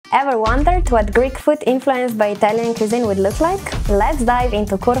Ever wondered what Greek food influenced by Italian cuisine would look like? Let's dive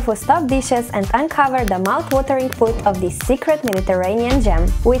into Corfu's top dishes and uncover the mouth-watering food of this secret Mediterranean gem.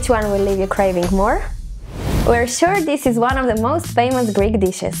 Which one will leave you craving more? We're sure this is one of the most famous Greek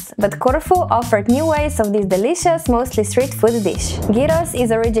dishes, but Corfu offered new ways of this delicious, mostly street food dish. Gyros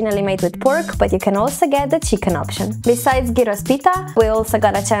is originally made with pork, but you can also get the chicken option. Besides gyros pita, we also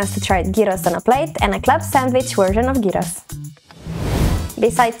got a chance to try gyros on a plate and a club sandwich version of gyros.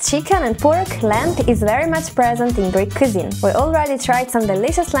 Besides chicken and pork, lamb is very much present in Greek cuisine. We already tried some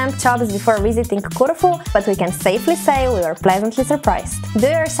delicious lamb chops before visiting Corfu, but we can safely say we were pleasantly surprised. Do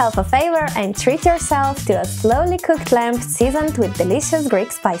yourself a favor and treat yourself to a slowly cooked lamb seasoned with delicious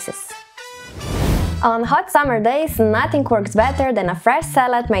Greek spices. On hot summer days, nothing works better than a fresh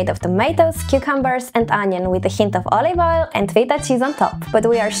salad made of tomatoes, cucumbers and onion with a hint of olive oil and feta cheese on top. But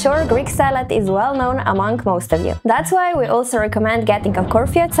we are sure Greek salad is well known among most of you. That's why we also recommend getting a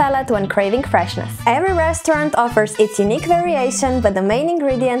Kumquat salad when craving freshness. Every restaurant offers its unique variation, but the main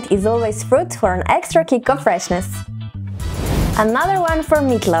ingredient is always fruit for an extra kick of freshness. Another one for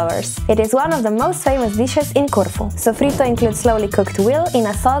meat lovers. It is one of the most famous dishes in Corfu. Sofrito includes slowly cooked veal in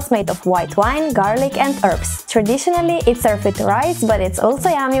a sauce made of white wine, garlic and herbs. Traditionally, it's served with rice, but it's also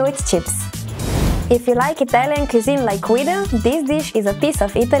yummy with chips. If you like Italian cuisine like we do, this dish is a piece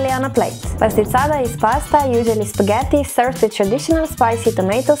of Italy on a plate. Pastitsada is pasta, usually spaghetti, served with traditional spicy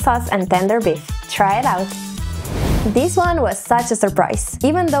tomato sauce and tender beef. Try it out! This one was such a surprise.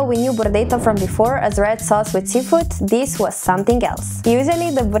 Even though we knew Bourdeto from before as red sauce with seafood, this was something else. Usually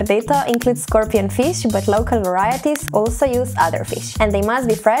the Bourdeto includes scorpion fish, but local varieties also use other fish, and they must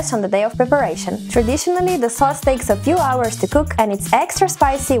be fresh on the day of preparation. Traditionally, the sauce takes a few hours to cook and it's extra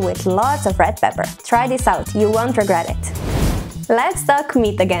spicy with lots of red pepper. Try this out, you won't regret it. Let's talk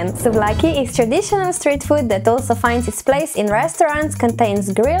meat again. Souvlaki is traditional street food that also finds its place in restaurants,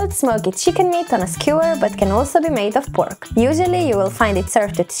 contains grilled, smoky chicken meat on a skewer, but can also be made of pork. Usually you will find it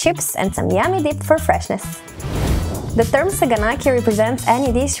served with chips and some yummy dip for freshness. The term saganaki represents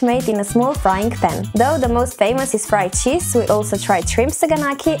any dish made in a small frying pan. Though the most famous is fried cheese, we also tried shrimp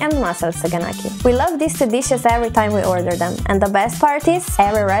saganaki and mussel saganaki. We love these two dishes every time we order them, and the best part is,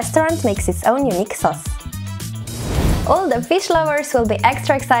 every restaurant makes its own unique sauce. All the fish lovers will be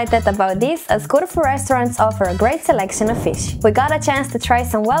extra excited about this, as Corfu restaurants offer a great selection of fish. We got a chance to try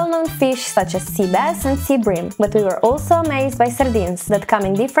some well-known fish such as sea bass and sea bream, but we were also amazed by sardines that come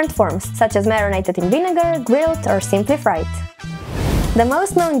in different forms, such as marinated in vinegar, grilled or simply fried. The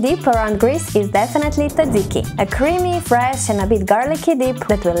most known dip around Greece is definitely tzatziki, a creamy, fresh and a bit garlicky dip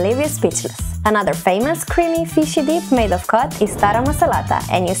that will leave you speechless. Another famous creamy fishy dip made of cod is tara masalata,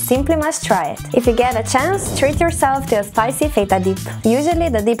 and you simply must try it. If you get a chance, treat yourself to a spicy feta dip. Usually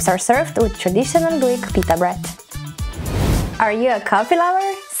the dips are served with traditional Greek pita bread. Are you a coffee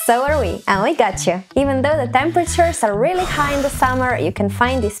lover? So are we, and we got you! Even though the temperatures are really high in the summer, you can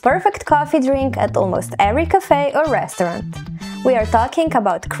find this perfect coffee drink at almost every cafe or restaurant. We are talking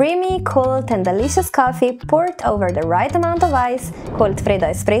about creamy, cold and delicious coffee poured over the right amount of ice, called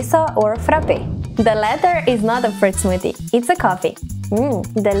freddo espresso or frappé. The latter is not a fruit smoothie, it's a coffee.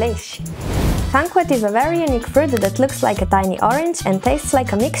 Delish! Kumquat is a very unique fruit that looks like a tiny orange and tastes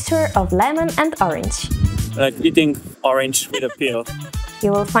like a mixture of lemon and orange. Like eating orange with a peel. You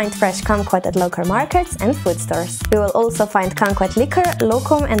will find fresh kumquat at local markets and food stores. You will also find kumquat liquor,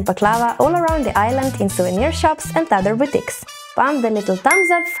 lokum and baklava all around the island in souvenir shops and other boutiques. Pump the little thumbs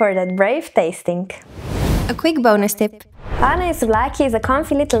up for that brave tasting. A quick bonus tip. Pana Souvlaki is a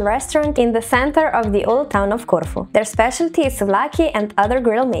comfy little restaurant in the center of the old town of Corfu. Their specialty is souvlaki and other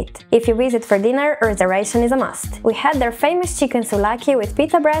grilled meat. If you visit for dinner, reservation is a must. We had their famous chicken souvlaki with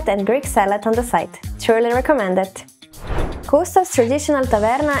pita bread and Greek salad on the side. Truly recommend it. Kusta's traditional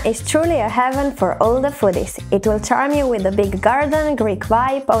taverna is truly a heaven for all the foodies. It will charm you with a big garden, Greek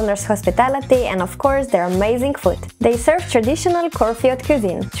vibe, owner's hospitality and of course their amazing food. They serve traditional Corfuat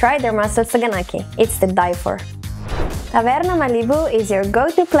cuisine. Try their mussel saganaki. It's to die for. Taverna Malibu is your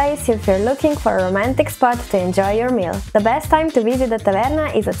go-to place if you're looking for a romantic spot to enjoy your meal. The best time to visit the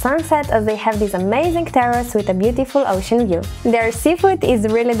taverna is at sunset, as they have this amazing terrace with a beautiful ocean view. Their seafood is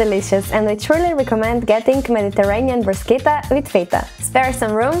really delicious and we truly recommend getting Mediterranean bruschetta with feta. Spare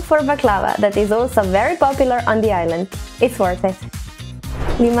some room for baklava, that is also very popular on the island. It's worth it.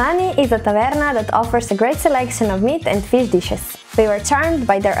 Limani is a taverna that offers a great selection of meat and fish dishes. We were charmed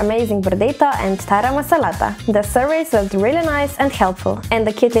by their amazing Bourdeto and tara masalata. The service looked really nice and helpful, and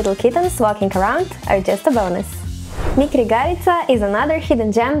the cute little kittens walking around are just a bonus. Mikrigarica is another hidden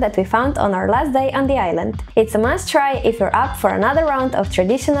gem that we found on our last day on the island. It's a must-try if you're up for another round of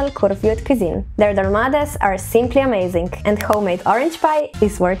traditional Corfu cuisine. Their dolmades are simply amazing, and homemade orange pie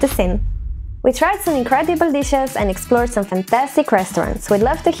is worth a sin. We tried some incredible dishes and explored some fantastic restaurants. We'd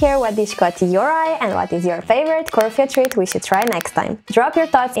love to hear what dish caught your eye and what is your favorite Corfu treat we should try next time. Drop your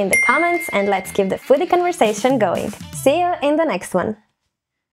thoughts in the comments and let's keep the foodie conversation going. See you in the next one!